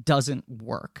fundamentally doesn't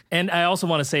work. And I also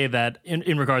want to say that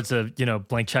in regards to,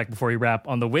 blank check before we wrap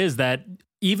on The Wiz, that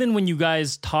even when you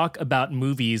guys talk about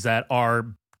movies that are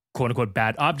quote unquote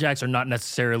bad objects or not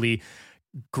necessarily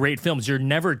great films, you're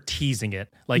never teasing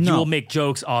it. Like, you No. will make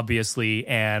jokes, obviously,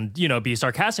 and, be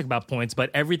sarcastic about points,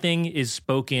 but everything is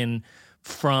spoken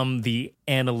from the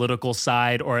analytical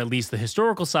side, or at least the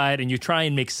historical side, and you try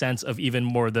and make sense of even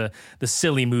more the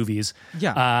silly movies.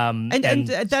 Yeah. And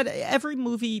that every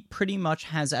movie pretty much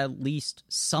has at least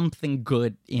something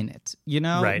good in it.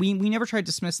 Right. We never try to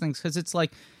dismiss things because it's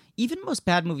like, even most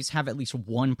bad movies have at least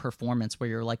one performance where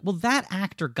you're like, well, that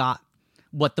actor got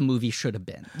what the movie should have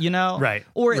been, Right,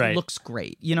 Or it right. looks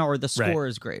great, or the score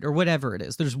is great, or whatever it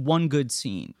is. There's one good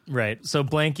scene. Right. So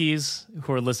Blankies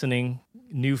who are listening,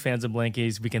 new fans of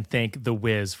Blankies, we can thank The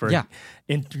Wiz for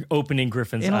opening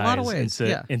Griffin's In a eyes lot of ways,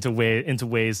 into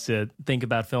ways to think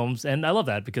about films. And I love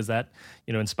that because that,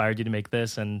 inspired you to make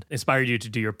this and inspired you to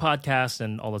do your podcast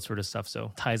and all that sort of stuff.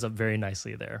 So ties up very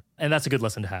nicely there. And that's a good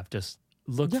lesson to have. Just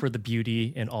look for the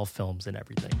beauty in all films and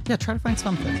everything. Yeah, try to find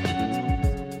something.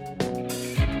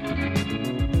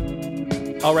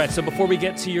 All right, so before we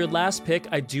get to your last pick,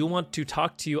 I do want to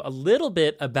talk to you a little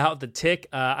bit about The Tick.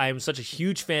 I am such a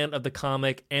huge fan of the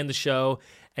comic and the show,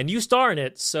 and you star in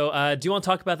it. So do you want to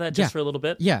talk about that just for a little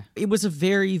bit? Yeah, it was a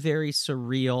very, very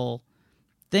surreal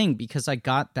thing because I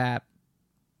got that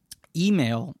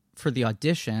email for the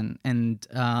audition, and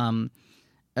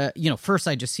first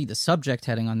I just see the subject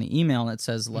heading on the email, and it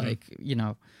says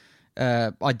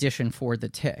audition for The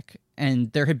Tick.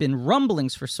 And there had been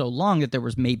rumblings for so long that there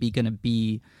was maybe going to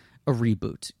be a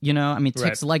reboot.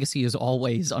 Tick's legacy is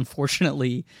always,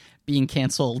 unfortunately, being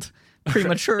canceled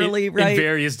prematurely, right? In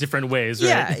various different ways,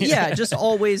 right? Yeah, just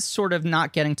always sort of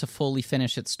not getting to fully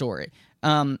finish its story.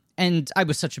 And I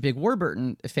was such a big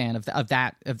Warburton fan of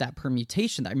that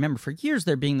permutation that I remember for years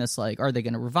there being this like, are they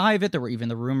going to revive it? There were even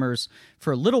the rumors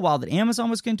for a little while that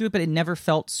Amazon was going to do it, but it never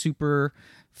felt super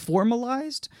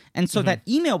formalized. And so that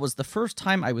email was the first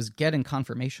time I was getting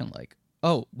confirmation like,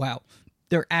 oh, wow,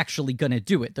 they're actually going to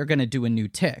do it. They're going to do a new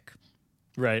Tick.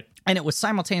 Right. And it was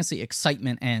simultaneously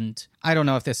excitement and I don't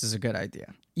know if this is a good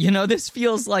idea. This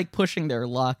feels like pushing their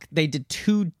luck. They did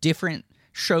 2 different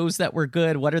shows that were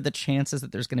good. What are the chances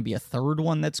that there's going to be a third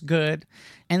one that's good?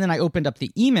 And then I opened up the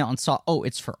email and saw, oh,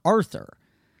 it's for Arthur,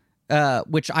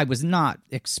 which I was not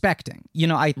expecting.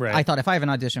 I thought if I have an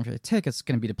audition for The Tick, it's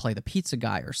going to be to play the pizza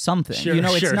guy or something.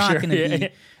 It's not going to be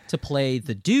to play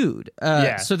the dude.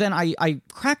 So then I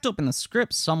cracked open the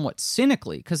script somewhat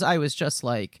cynically because I was just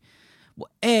like,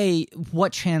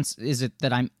 what chance is it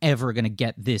that I'm ever going to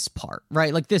get this part,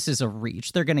 right? Like, this is a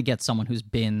reach. They're going to get someone who's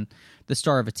been the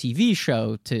star of a TV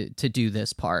show to do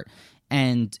this part.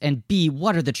 And B,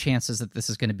 what are the chances that this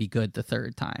is going to be good the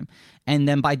third time? And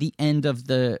then by the end of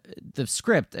the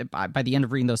script, by the end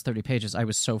of reading those 30 pages, I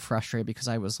was so frustrated because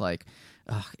I was like,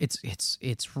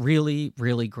 it's really,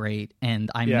 really great.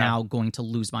 And I'm now going to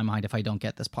lose my mind if I don't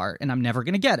get this part. And I'm never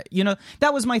going to get it.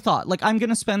 That was my thought. Like, I'm going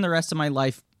to spend the rest of my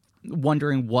life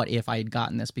wondering what if I had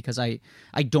gotten this because I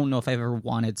don't know if I've ever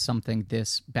wanted something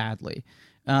this badly.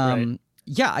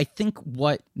 Yeah, I think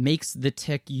what makes The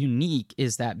Tick unique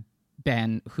is that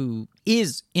Ben, who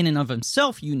is in and of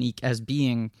himself unique as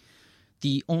being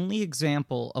the only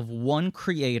example of one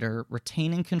creator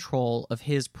retaining control of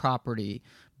his property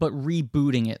but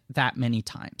rebooting it that many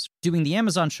times. Doing the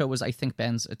Amazon show was, I think,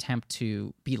 Ben's attempt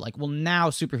to be like, well, now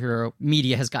superhero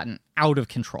media has gotten out of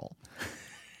control.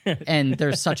 And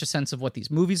there's such a sense of what these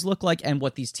movies look like and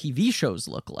what these TV shows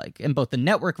look like, and both the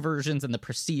network versions and the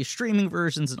prestige streaming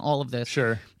versions and all of this,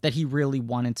 that he really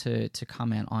wanted to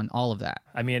comment on all of that.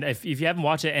 I mean, if you haven't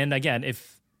watched it, and again,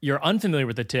 if you're unfamiliar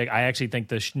with The Tick, I actually think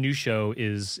the new show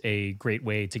is a great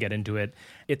way to get into it.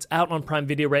 It's out on Prime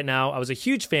Video right now. I was a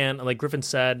huge fan. Like Griffin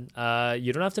said,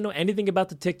 you don't have to know anything about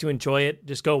The Tick to enjoy it.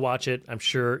 Just go watch it. I'm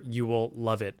sure you will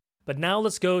love it. But now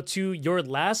let's go to your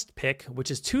last pick, which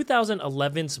is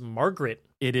 2011's Margaret.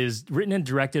 It is written and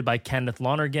directed by Kenneth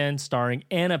Lonergan, starring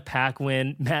Anna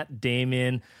Paquin, Matt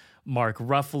Damon, Mark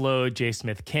Ruffalo, J.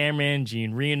 Smith Cameron,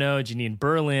 Jean Reno, Janine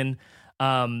Berlin.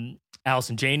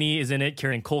 Allison Janney is in it,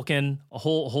 Kieran Culkin, a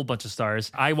whole bunch of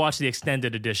stars. I watched the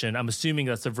extended edition. I'm assuming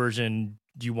that's the version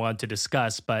you want to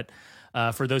discuss, but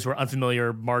for those who are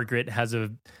unfamiliar, Margaret has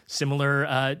a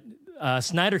similar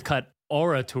Snyder Cut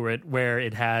aura to it where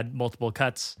it had multiple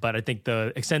cuts, but I think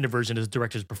the extended version is the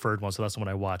director's preferred one, so that's the one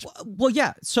I watched. Well,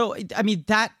 yeah. So, I mean,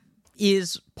 that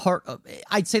is part of,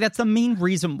 I'd say that's the main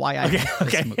reason why I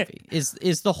like this movie,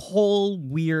 is the whole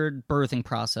weird birthing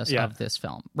process of this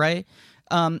film, right?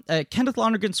 Kenneth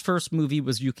Lonergan's first movie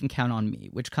was You Can Count on Me,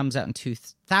 which comes out in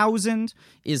 2000,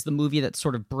 is the movie that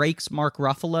sort of breaks Mark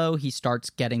Ruffalo. He starts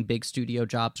getting big studio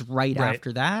jobs right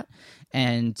after that.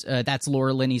 And that's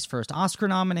Laura Linney's first Oscar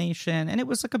nomination. And it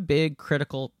was like a big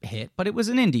critical hit, but it was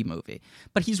an indie movie.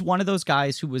 But he's one of those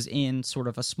guys who was in sort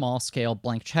of a small scale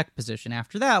blank check position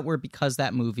after that, where because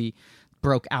that movie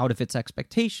broke out of its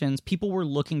expectations, people were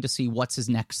looking to see what's his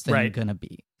next thing going to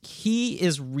be. He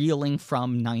is reeling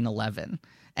from 9/11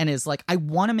 and is like, I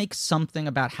want to make something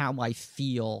about how I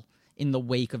feel in the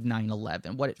wake of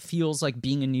 9/11, what it feels like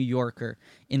being a New Yorker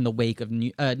in the wake of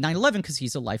 9/11, because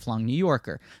he's a lifelong New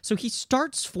Yorker. So he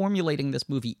starts formulating this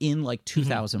movie in like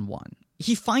 2001.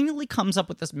 He finally comes up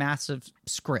with this massive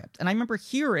script. And I remember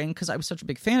hearing, because I was such a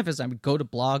big fan of his, I would go to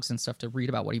blogs and stuff to read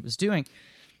about what he was doing.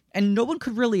 And no one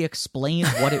could really explain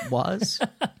what it was.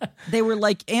 They were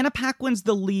like, Anna Paquin's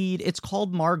the lead. It's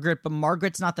called Margaret, but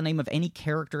Margaret's not the name of any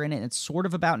character in it. It's sort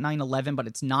of about 9/11, but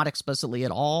it's not explicitly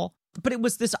at all. But it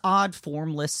was this odd,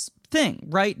 formless thing,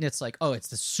 right? And it's like, oh, it's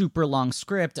the super long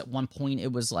script. At one point,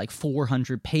 it was like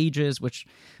 400 pages, which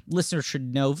listeners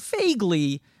should know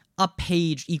vaguely. A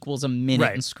page equals a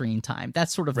minute in screen time.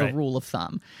 That's sort of the rule of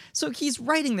thumb. So he's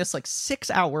writing this like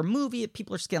 6-hour movie.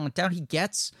 People are scaling it down. He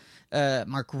gets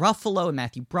Mark Ruffalo and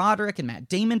Matthew Broderick and Matt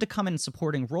Damon to come in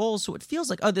supporting roles. So it feels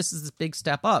like, oh, this is this big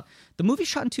step up. The movie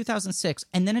shot in 2006,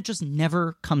 and then it just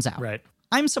never comes out. Right.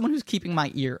 I'm someone who's keeping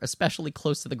my ear especially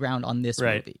close to the ground on this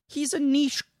movie. He's a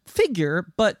niche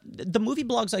figure, but the movie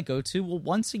blogs I go to will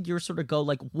once a year sort of go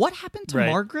like, what happened to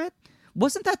Margaret?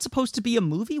 Wasn't that supposed to be a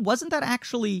movie? Wasn't that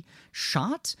actually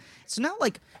shot? So now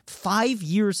like 5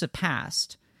 years have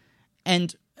passed,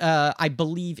 and I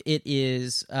believe it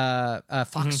is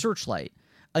Fox Searchlight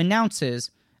announces,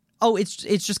 oh, it's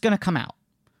just going to come out.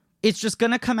 It's just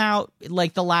going to come out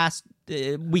like the last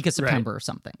week of September or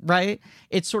something, right?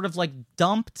 It's sort of like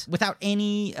dumped without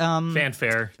any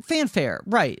fanfare,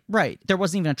 right. There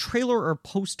wasn't even a trailer or a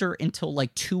poster until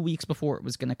like 2 weeks before it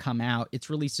was going to come out. It's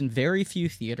released in very few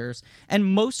theaters, and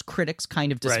most critics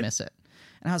kind of dismiss it.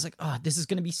 And I was like, oh, this is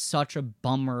going to be such a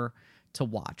bummer to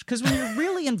watch, because when you're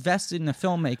really invested in a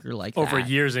filmmaker like over that,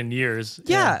 years and years,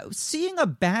 seeing a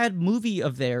bad movie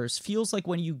of theirs feels like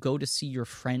when you go to see your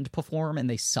friend perform and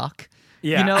they suck.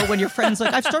 You know, when your friend's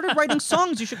like, I've started writing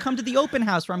songs, you should come to the open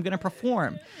house where I'm going to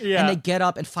perform. And they get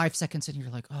up, and 5 seconds in, you're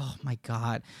like, oh my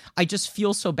God, I just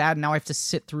feel so bad. Now I have to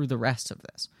sit through the rest of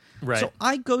this. So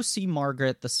I go see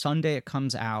Margaret the Sunday it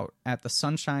comes out at the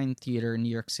Sunshine Theater in New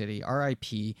York City,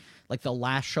 RIP, like the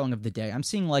last showing of the day. I'm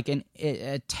seeing like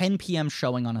a 10 p.m.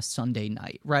 showing on a Sunday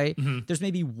night, right? There's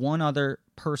maybe one other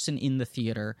person in the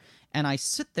theater, and I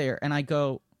sit there and I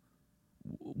go,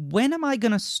 when am I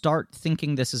going to start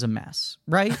thinking this is a mess,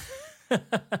 right?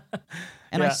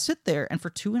 And I sit there, and for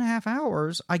 2.5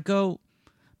 hours, I go,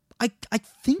 I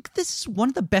think this is one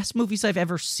of the best movies I've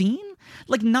ever seen.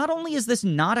 Like, not only is this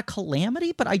not a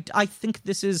calamity, but I think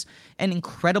this is an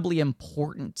incredibly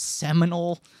important,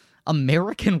 seminal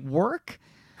American work.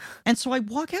 And so I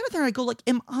walk out of there and I go, like,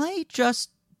 am I just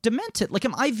demented? Like,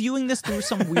 am I viewing this through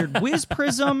some weird whiz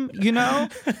prism, you know?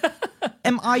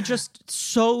 Am I just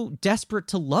so desperate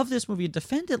to love this movie and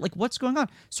defend it? Like, what's going on?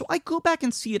 So I go back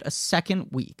and see it a second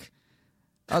week.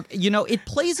 You know, it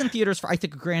plays in theaters for, I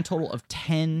think, a grand total of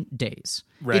 10 days.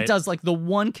 It does, like, the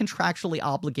one contractually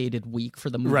obligated week for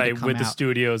the movie to come with out. The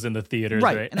studios and the theaters,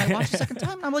 right? And I watched the second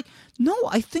time, and I'm like, no,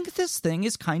 I think this thing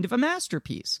is kind of a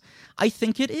masterpiece. I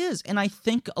think it is. And I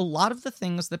think a lot of the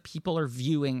things that people are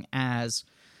viewing as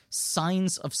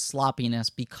signs of sloppiness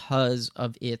because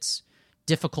of its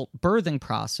difficult birthing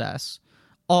process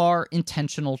are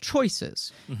intentional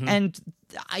choices. And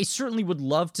I certainly would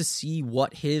love to see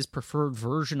what his preferred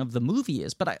version of the movie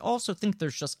is, but I also think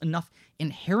there's just enough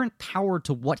inherent power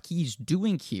to what he's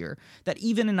doing here that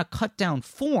even in a cut down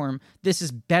form, this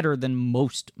is better than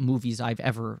most movies I've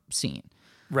ever seen.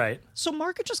 So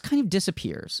Margaret just kind of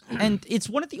disappears. And it's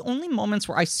one of the only moments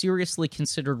where I seriously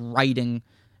considered writing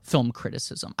film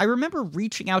criticism. I remember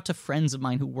reaching out to friends of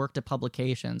mine who worked at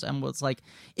publications and was like,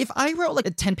 if I wrote like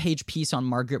a 10-page piece on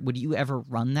Margaret, would you ever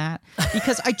run that?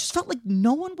 Because I just felt like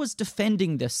no one was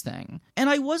defending this thing. And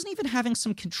I wasn't even having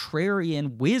some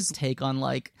contrarian whiz take on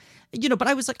like, you know, but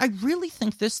I was like, I really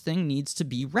think this thing needs to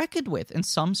be reckoned with in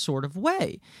some sort of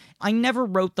way. I never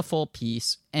wrote the full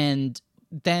piece. And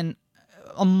then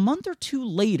a month or two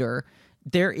later,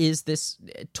 there is this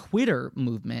Twitter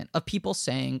movement of people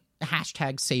saying,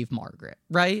 #Save Margaret,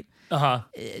 right?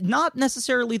 Not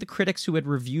necessarily the critics who had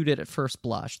reviewed it at first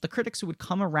blush, the critics who would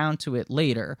come around to it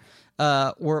later,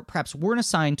 or perhaps weren't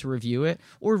assigned to review it,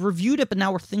 or reviewed it but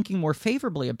now we're thinking more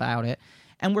favorably about it.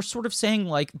 And we're sort of saying,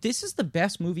 like, this is the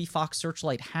best movie Fox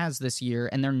Searchlight has this year,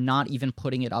 and they're not even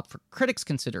putting it up for critics'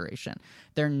 consideration.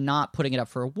 They're not putting it up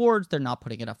for awards. They're not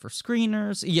putting it up for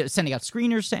screeners, sending out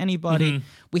screeners to anybody.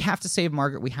 We have to save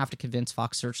Margaret. We have to convince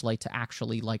Fox Searchlight to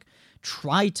actually, like,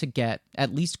 try to get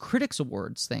at least critics'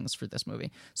 awards things for this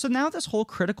movie. So now this whole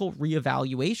critical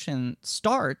reevaluation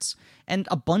starts, and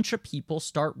a bunch of people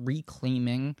start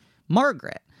reclaiming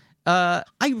Margaret.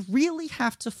 I really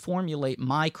have to formulate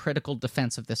my critical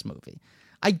defense of this movie.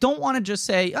 I don't want to just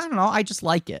say, I don't know, I just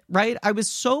like it, right? I was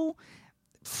so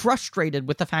frustrated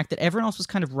with the fact that everyone else was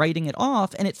kind of writing it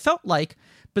off, and it felt like,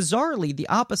 bizarrely, the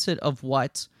opposite of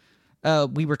what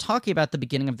we were talking about at the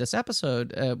beginning of this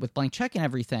episode with Blank Check and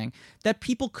everything, that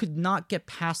people could not get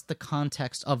past the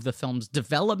context of the film's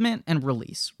development and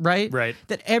release, right? Right.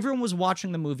 That everyone was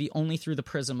watching the movie only through the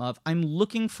prism of, I'm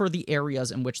looking for the areas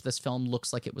in which this film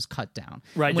looks like it was cut down.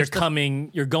 Right,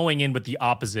 you're going in with the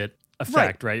opposite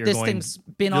effect, right? This thing's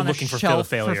been on a shelf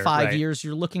for 5 years.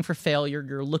 You're looking for failure.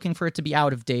 You're looking for it to be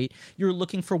out of date. You're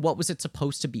looking for what was it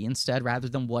supposed to be instead rather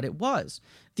than what it was.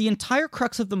 The entire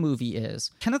crux of the movie is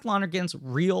Kenneth Lonergan's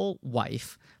real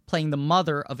wife playing the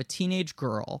mother of a teenage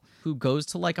girl who goes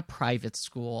to like a private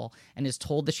school and is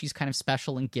told that she's kind of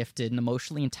special and gifted and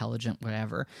emotionally intelligent,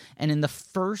 whatever. And in the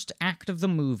first act of the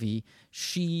movie,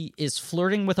 she is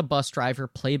flirting with a bus driver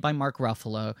played by Mark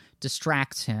Ruffalo,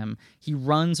 distracts him. He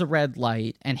runs a red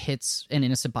light and hits an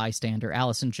innocent bystander,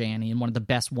 Allison Janney, in one of the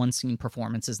best one-scene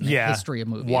performances in the history of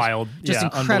movies. Wild. Just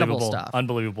incredible stuff.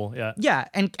 Unbelievable, yeah. Yeah,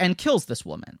 and kills this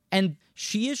woman. And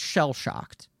she is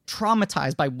shell-shocked,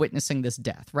 traumatized by witnessing this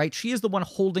death, right? She is the one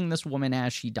holding this woman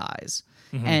as she dies.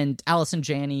 And Allison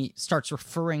Janney starts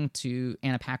referring to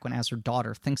Anna Paquin as her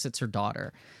daughter, thinks it's her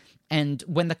daughter. And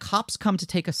when the cops come to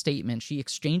take a statement, she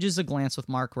exchanges a glance with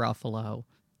Mark Ruffalo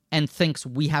and thinks,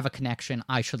 we have a connection,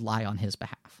 I should lie on his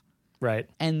behalf. Right.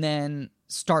 And then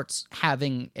starts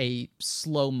having a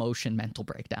slow motion mental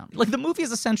breakdown. Like, the movie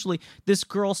is essentially this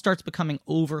girl starts becoming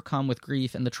overcome with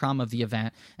grief and the trauma of the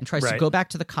event and tries to go back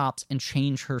to the cops and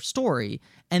change her story,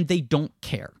 and they don't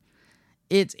care.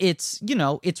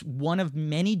 It's one of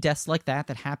many deaths like that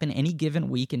happen any given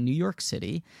week in New York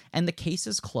City, and the case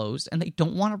is closed and they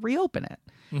don't want to reopen it.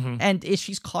 And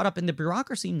she's caught up in the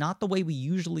bureaucracy, not the way we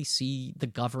usually see the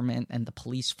government and the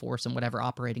police force and whatever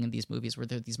operating in these movies where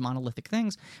they're these monolithic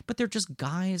things, but they're just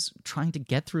guys trying to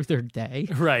get through their day.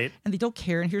 Right. And they don't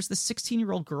care. And here's this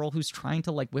 16-year-old girl who's trying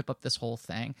to like whip up this whole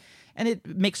thing. And it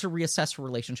makes her reassess her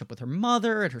relationship with her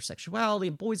mother and her sexuality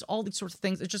and boys, all these sorts of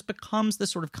things. It just becomes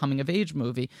this sort of coming-of-age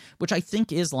movie, which I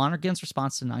think is Lonergan's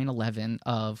response to 9/11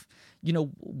 of,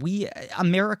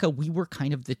 America, we were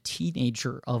kind of the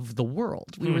teenager of the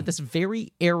world. We were this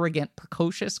very arrogant,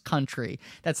 precocious country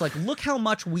that's like, look how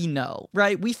much we know,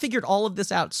 right? We figured all of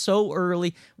this out so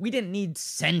early. We didn't need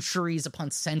centuries upon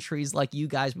centuries like you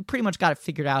guys. We pretty much got it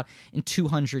figured out in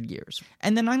 200 years.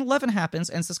 And then 9/11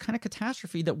 happens, and it's this kind of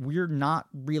catastrophe that we're not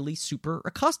really super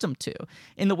accustomed to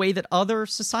in the way that other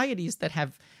societies that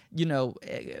have,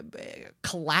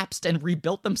 collapsed and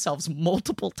rebuilt themselves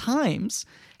multiple times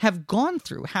have gone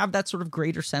through, have that sort of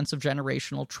greater sense of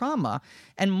generational trauma.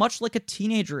 And much like a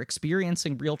teenager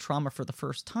experiencing real trauma for the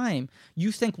first time,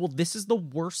 you think, well, this is the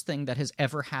worst thing that has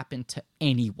ever happened to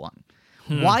anyone.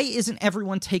 Why isn't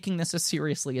everyone taking this as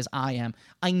seriously as I am?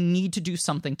 I need to do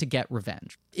something to get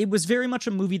revenge. It was very much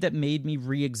a movie that made me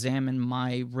re-examine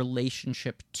my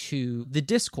relationship to the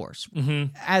discourse.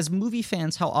 As movie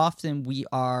fans, how often we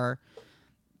are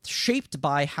shaped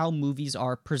by how movies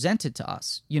are presented to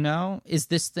us, Is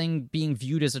this thing being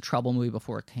viewed as a trouble movie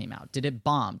before it came out? Did it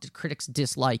bomb? Did critics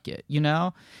dislike it, Did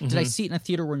I see it in a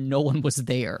theater where no one was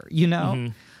there,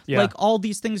 Yeah. Like, all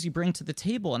these things you bring to the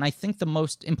table. And I think the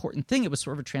most important thing, it was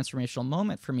sort of a transformational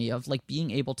moment for me of like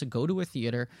being able to go to a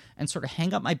theater and sort of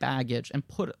hang up my baggage and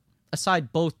put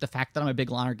aside both the fact that I'm a big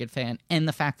Lonergan fan and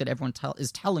the fact that everyone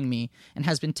is telling me and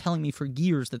has been telling me for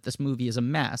years that this movie is a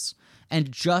mess, and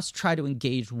just try to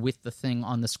engage with the thing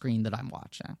on the screen that I'm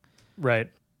watching. Right.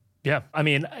 Yeah. I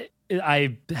mean,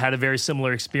 I had a very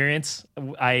similar experience.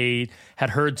 I had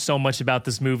heard so much about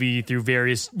this movie through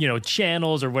various,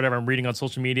 channels or whatever I'm reading on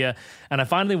social media. And I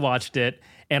finally watched it,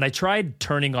 and I tried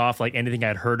turning off like anything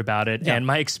I'd heard about it. Yeah. And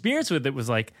my experience with it was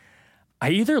like, I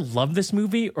either love this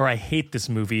movie or I hate this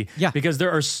movie. Yeah. Because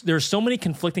there are so many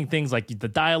conflicting things, like the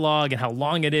dialogue and how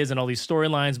long it is and all these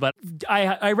storylines. But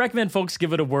I recommend folks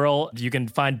give it a whirl. You can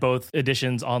find both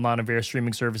editions online on various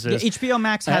streaming services. Yeah, HBO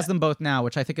Max has them both now,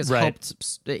 which I think has Right.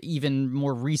 helped even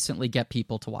more recently get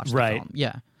people to watch the Right. film.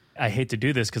 Yeah. I hate to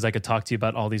do this because I could talk to you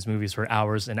about all these movies for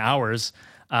hours and hours.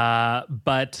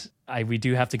 But we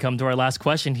do have to come to our last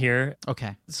question here.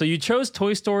 Okay. So you chose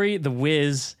Toy Story, The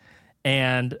Wiz,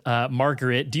 and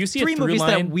Margaret. Do you see Three a through movies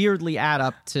line? that weirdly add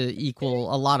up to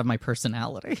equal a lot of my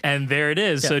personality. And there it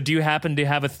is. Yeah. So do you happen to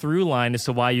have a through line as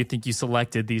to why you think you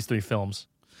selected these three films?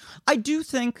 I do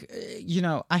think,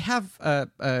 I have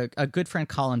a good friend,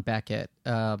 Colin Beckett,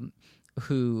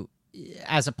 who,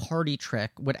 as a party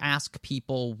trick, would ask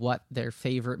people what their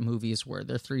favorite movies were,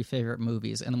 their three favorite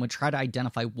movies, and then would try to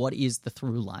identify what is the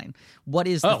through line. What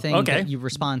is the thing that you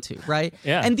respond to, right?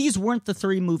 Yeah. And these weren't the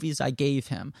three movies I gave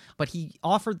him, but he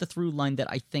offered the through line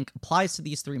that I think applies to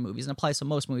these three movies and applies to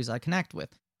most movies I connect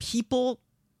with. People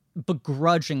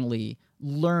begrudgingly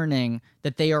learning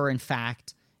that they are, in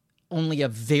fact, only a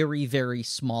very, very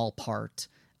small part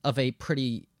of a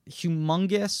pretty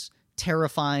humongous,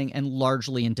 terrifying, and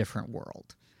largely indifferent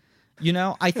world.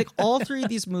 I think all three of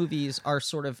these movies are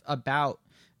sort of about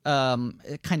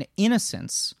kind of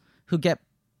innocents who get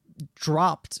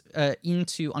dropped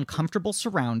into uncomfortable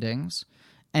surroundings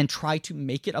and try to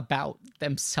make it about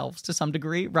themselves to some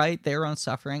degree, right? Their own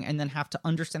suffering, and then have to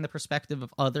understand the perspective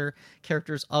of other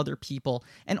characters, other people,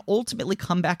 and ultimately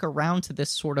come back around to this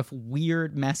sort of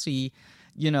weird, messy,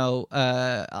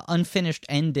 unfinished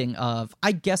ending of,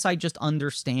 I guess I just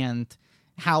understand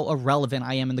how irrelevant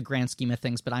I am in the grand scheme of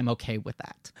things, but I'm okay with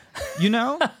that.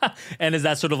 And is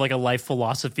that sort of like a life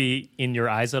philosophy in your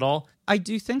eyes at all? I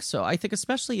do think so. I think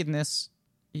especially in this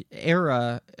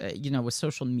era, with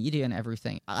social media and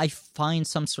everything, I find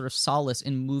some sort of solace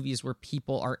in movies where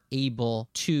people are able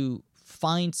to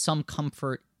find some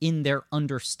comfort in their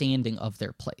understanding of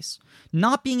their place.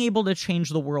 Not being able to change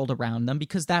the world around them,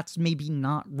 because that's maybe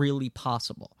not really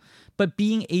possible, but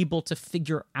being able to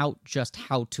figure out just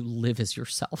how to live as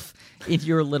yourself in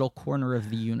your little corner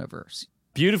of the universe.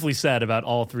 Beautifully said about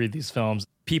all three of these films.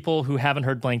 People who haven't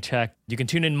heard Blank Check, you can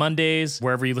tune in Mondays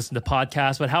wherever you listen to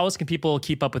podcasts. But how else can people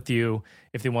keep up with you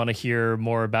if they want to hear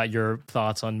more about your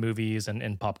thoughts on movies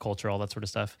and pop culture, all that sort of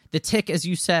stuff? The Tick, as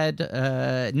you said,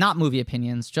 not movie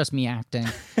opinions, just me acting,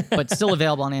 but still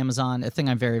available on Amazon, a thing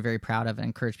I'm very, very proud of and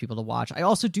encourage people to watch. I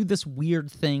also do this weird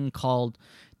thing called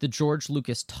the George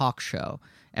Lucas Talk Show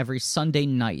every Sunday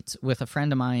night with a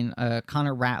friend of mine,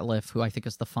 Connor Ratliff, who I think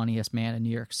is the funniest man in New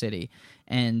York City.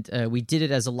 And we did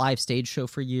it as a live stage show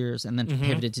for years and then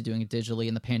pivoted to doing it digitally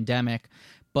in the pandemic.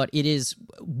 But it is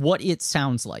what it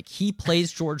sounds like. He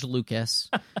plays George Lucas.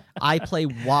 I play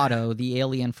Watto, the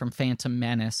alien from Phantom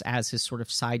Menace, as his sort of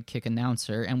sidekick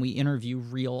announcer, and we interview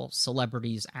real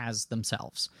celebrities as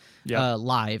themselves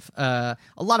live. A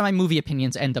lot of my movie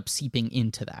opinions end up seeping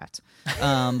into that.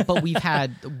 But we've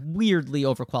had weirdly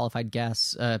overqualified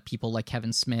guests, people like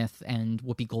Kevin Smith and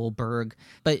Whoopi Goldberg.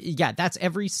 But yeah, that's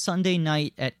every Sunday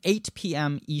night at 8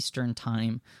 p.m. Eastern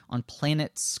Time on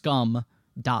planetscum.live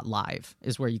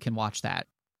is where you can watch that.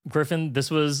 Griffin,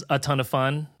 this was a ton of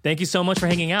fun. Thank you so much for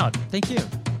hanging out. Thank you.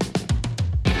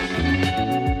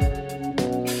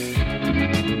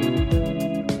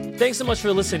 Thanks so much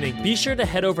for listening. Be sure to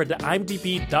head over to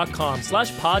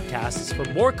imdb.com/podcasts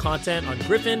for more content on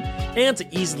Griffin and to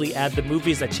easily add the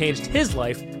movies that changed his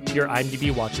life to your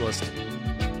IMDb watch list.